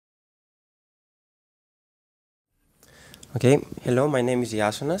Okay, hello, my name is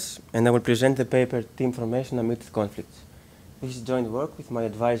Iasonas, and I will present the paper Team Formation Amidst Conflicts. This is joint work with my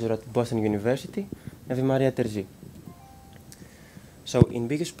advisor at Boston University, Eva Maria Terzi. So, in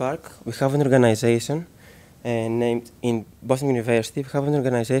Biggest Park, we have an organization in Boston University, we have an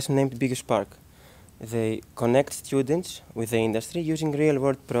organization named Biggest Park. They connect students with the industry using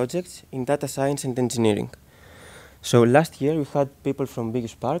real-world projects in data science and engineering. So, last year we had people from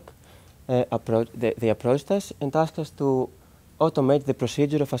Biggest Park. They approached us and asked us to automate the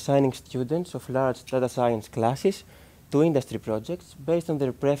procedure of assigning students of large data science classes to industry projects based on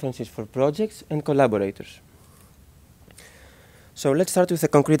their preferences for projects and collaborators. So let's start with a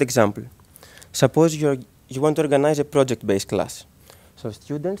concrete example. Suppose you want to organize a project-based class. So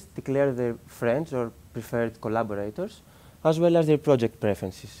students declare their friends or preferred collaborators, as well as their project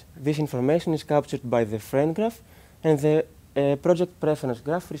preferences. This information is captured by the friend graph and the project preference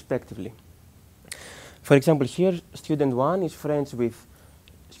graph, respectively. For example, here, student 1 is friends with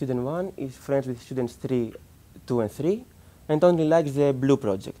students 3, 2, and 3, and only likes the blue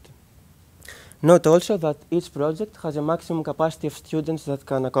project. Note also that each project has a maximum capacity of students that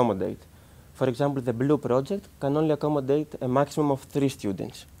can accommodate. For example, the blue project can only accommodate a maximum of 3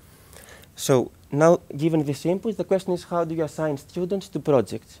 students. So now, given this input, the question is, how do you assign students to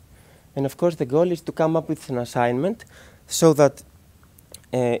projects? And of course, the goal is to come up with an assignment so that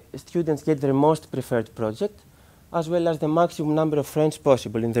students get their most preferred project, as well as the maximum number of friends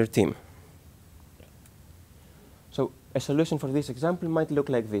possible in their team. So a solution for this example might look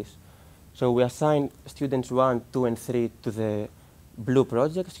like this. So we assign students 1, 2, and 3 to the blue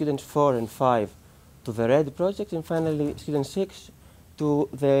project, students 4 and 5 to the red project, and finally student 6 to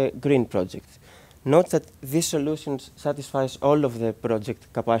the green project. Note that this solution satisfies all of the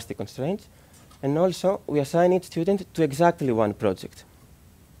project capacity constraints, and also we assign each student to exactly one project.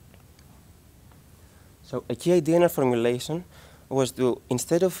 So a key idea in our formulation was to,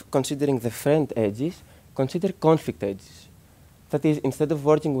 instead of considering the friend edges, consider conflict edges. That is, instead of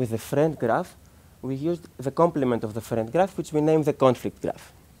working with the friend graph, we used the complement of the friend graph, which we named the conflict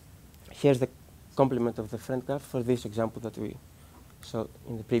graph. Here's the complement of the friend graph for this example that we saw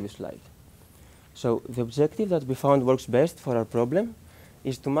in the previous slide. So the objective that we found works best for our problem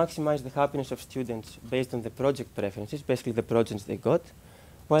is to maximize the happiness of students based on the project preferences, basically the projects they got,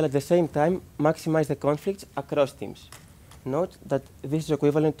 while at the same time maximize the conflicts across teams. Note that this is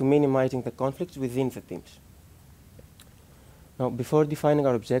equivalent to minimizing the conflicts within the teams. Now, before defining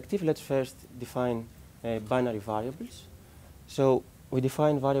our objective, let's first define binary variables. So we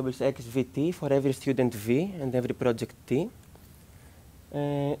define variables x, v, t for every student v and every project t.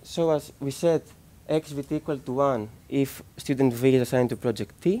 So as we set x, v, t equal to 1 if student v is assigned to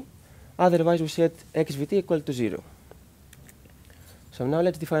project t, otherwise we set x, v, t equal to 0. So now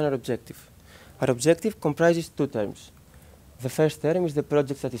let's define our objective. Our objective comprises 2 terms. The first term is the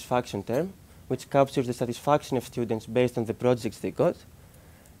project satisfaction term, which captures the satisfaction of students based on the projects they got.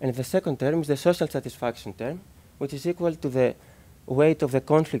 And the second term is the social satisfaction term, which is equal to the weight of the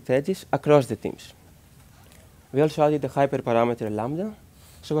conflict edges across the teams. We also added a hyperparameter lambda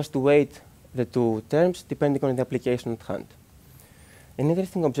so as to weight the 2 terms depending on the application at hand. An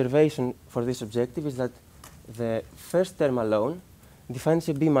interesting observation for this objective is that the first term alone defines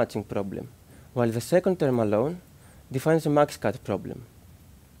a B-matching problem, while the second term alone defines a max-cut problem.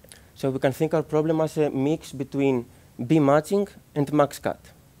 So we can think our problem as a mix between B-matching and max-cut.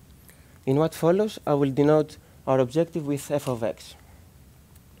 In what follows, I will denote our objective with f of x.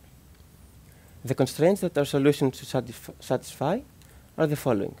 The constraints that our solution should satisfy are the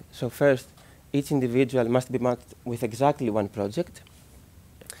following. So first, each individual must be matched with exactly one project.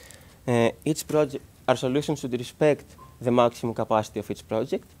 Our solution should respect the maximum capacity of each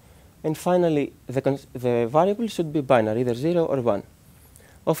project. And finally, the variable should be binary, either 0 or 1.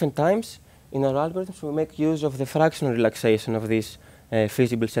 Oftentimes, in our algorithms, we make use of the fractional relaxation of this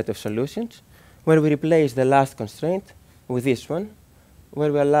feasible set of solutions, where we replace the last constraint with this one,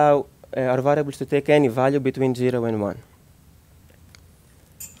 where we allow our variables to take any value between 0 and 1.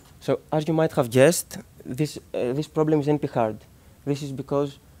 So, as you might have guessed, this problem is NP-hard. This is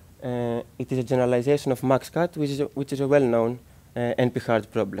because it is a generalization of max-cut, which is a well-known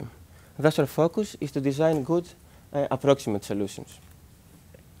NP-hard problem. Thus, our focus is to design good approximate solutions.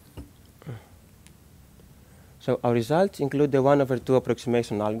 So our results include the 1/2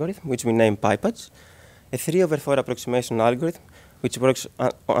 approximation algorithm, which we name pipats, a 3/4 approximation algorithm, which works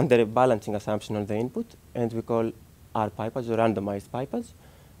under a balancing assumption on the input, and we call R pipats or randomized pipats.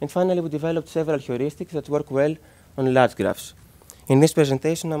 And finally, we developed several heuristics that work well on large graphs. In this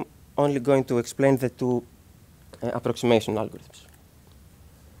presentation, I'm only going to explain the 2 approximation algorithms.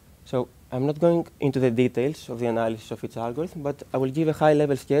 So I'm not going into the details of the analysis of each algorithm, but I will give a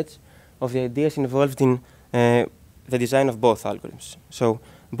high-level sketch of the ideas involved in the design of both algorithms. So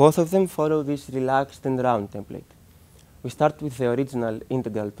both of them follow this relaxed and round template. We start with the original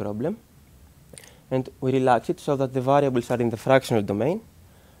integral problem, and we relax it so that the variables are in the fractional domain,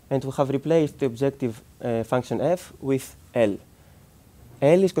 and we have replaced the objective function f with L.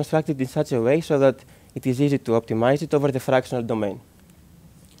 L is constructed in such a way so that it is easy to optimize it over the fractional domain.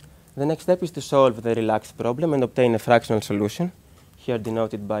 The next step is to solve the relaxed problem and obtain a fractional solution, here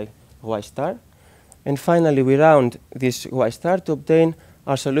denoted by y star. And finally, we round this y star to obtain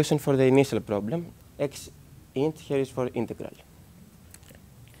our solution for the initial problem. X int here is for integral.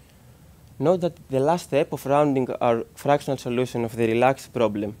 Note that the last step of rounding our fractional solution of the relaxed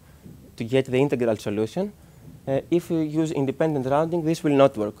problem to get the integral solution, if we use independent rounding, this will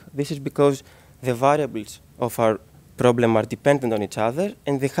not work. This is because the variables of our problem are dependent on each other,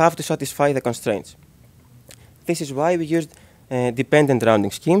 and they have to satisfy the constraints. This is why we used dependent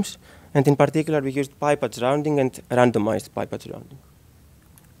rounding schemes, and in particular, we used pipatch rounding and randomized pipatch rounding.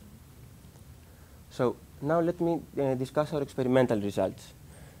 So now let me discuss our experimental results.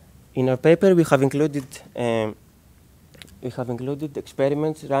 In our paper, we have included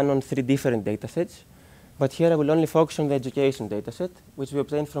experiments run on 3 different datasets, but here I will only focus on the education dataset, which we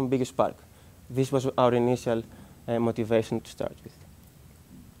obtained from Big Spark. This was our initial motivation to start with.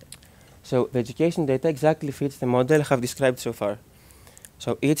 So the education data exactly fits the model I have described so far.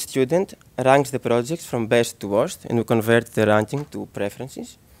 So each student ranks the projects from best to worst, and we convert the ranking to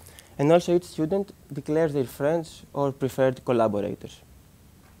preferences. And also each student declares their friends or preferred collaborators.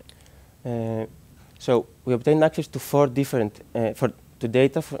 So we obtain access to 4 different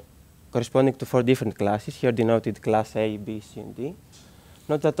data corresponding to 4 different classes, here denoted class A, B, C, and D.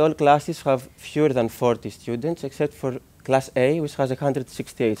 Note that all classes have fewer than 40 students, except for class A, which has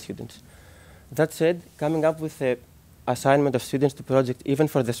 168 students. That said, coming up with the assignment of students to project, even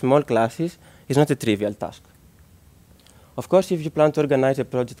for the small classes, is not a trivial task. Of course, if you plan to organize a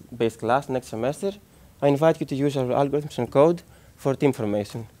project-based class next semester, I invite you to use our algorithms and code for team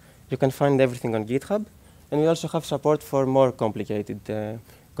formation. You can find everything on GitHub, and we also have support for more complicated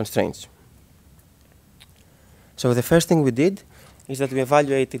constraints. So the first thing we did is that we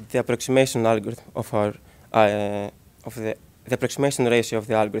evaluated the approximation algorithm of our the approximation ratio of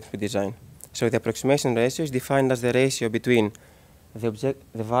the algorithm we designed. So the approximation ratio is defined as the ratio between the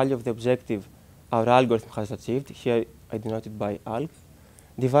value of the objective our algorithm has achieved, here I denoted by alg,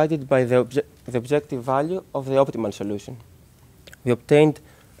 divided by the objective value of the optimal solution. We obtained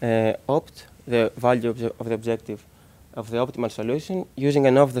opt, the value of the objective of the optimal solution, using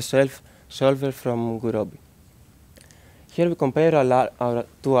an off-the-shelf solver from Gurobi. Here we compare our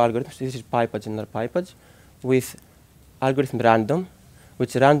 2 algorithms, this is pipatch and rpipatch, with algorithm random,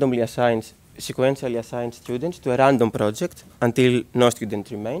 which randomly sequentially assigns students to a random project until no students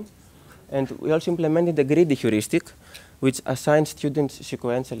remain. And we also implemented a greedy heuristic, which assigns students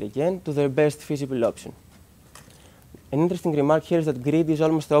sequentially again to their best feasible option. An interesting remark here is that greedy is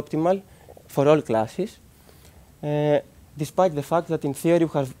almost optimal for all classes, despite the fact that in theory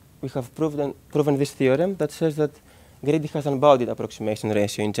we have proven this theorem that says that greedy has unbounded approximation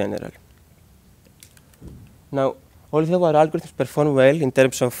ratio in general. Now, although our algorithms perform well in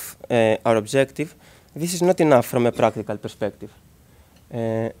terms of our objective, this is not enough from a practical perspective.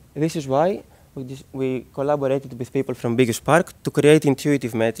 This is why we collaborated with people from Big Spark to create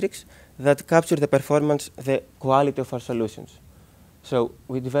intuitive metrics that capture the performance, the quality of our solutions. So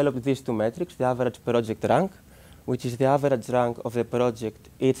we developed these 2 metrics, the average project rank, which is the average rank of the project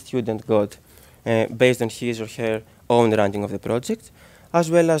each student got based on his or her own ranking of the project, as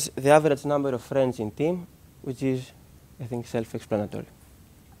well as the average number of friends in team, which is, I think, self-explanatory.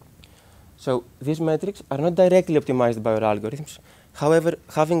 So these metrics are not directly optimized by our algorithms. However,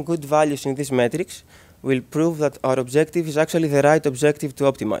 having good values in these metrics will prove that our objective is actually the right objective to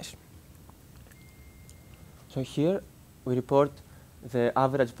optimize. So here we report the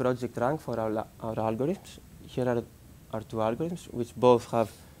average project rank for our algorithms. Here are our 2 algorithms, which both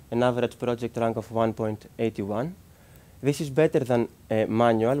have an average project rank of 1.81. This is better than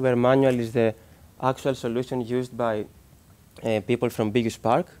manual, where manual is the actual solution used by people from Big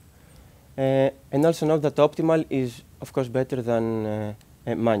Spark. And also note that optimal is, of course, better than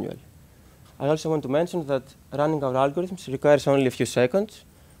manual. I also want to mention that running our algorithms requires only a few seconds,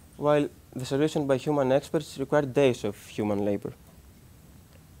 while the solution by human experts required days of human labor.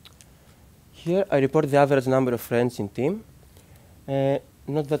 Here I report the average number of friends in team.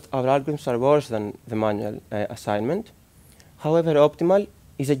 Note that our algorithms are worse than the manual assignment. However, optimal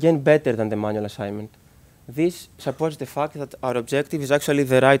is again better than the manual assignment. This supports the fact that our objective is actually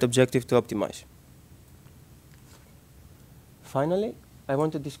the right objective to optimize. Finally, I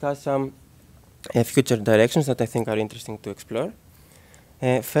want to discuss some future directions that I think are interesting to explore.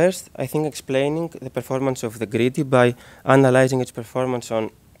 First, I think explaining the performance of the greedy by analyzing its performance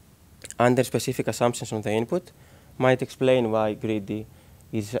under specific assumptions on the input might explain why greedy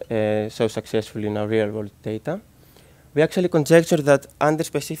is so successful in our real-world data. We actually conjecture that under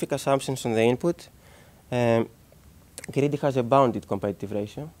specific assumptions on the input, greedy has a bounded competitive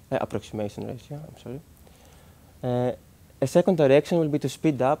ratio, approximation ratio, I'm sorry. A second direction will be to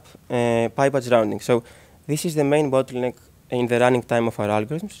speed up pie-batch rounding. So this is the main bottleneck in the running time of our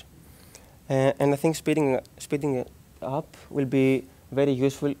algorithms. And I think speeding it up will be very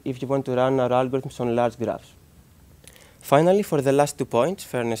useful if you want to run our algorithms on large graphs. Finally, for the last 2 points,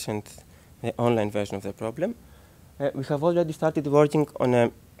 fairness and the online version of the problem, we have already started working on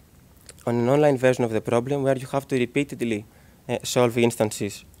an online version of the problem where you have to repeatedly solve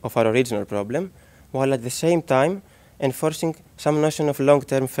instances of our original problem, while at the same time enforcing some notion of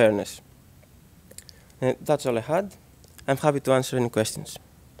long-term fairness. That's all I had. I'm happy to answer any questions.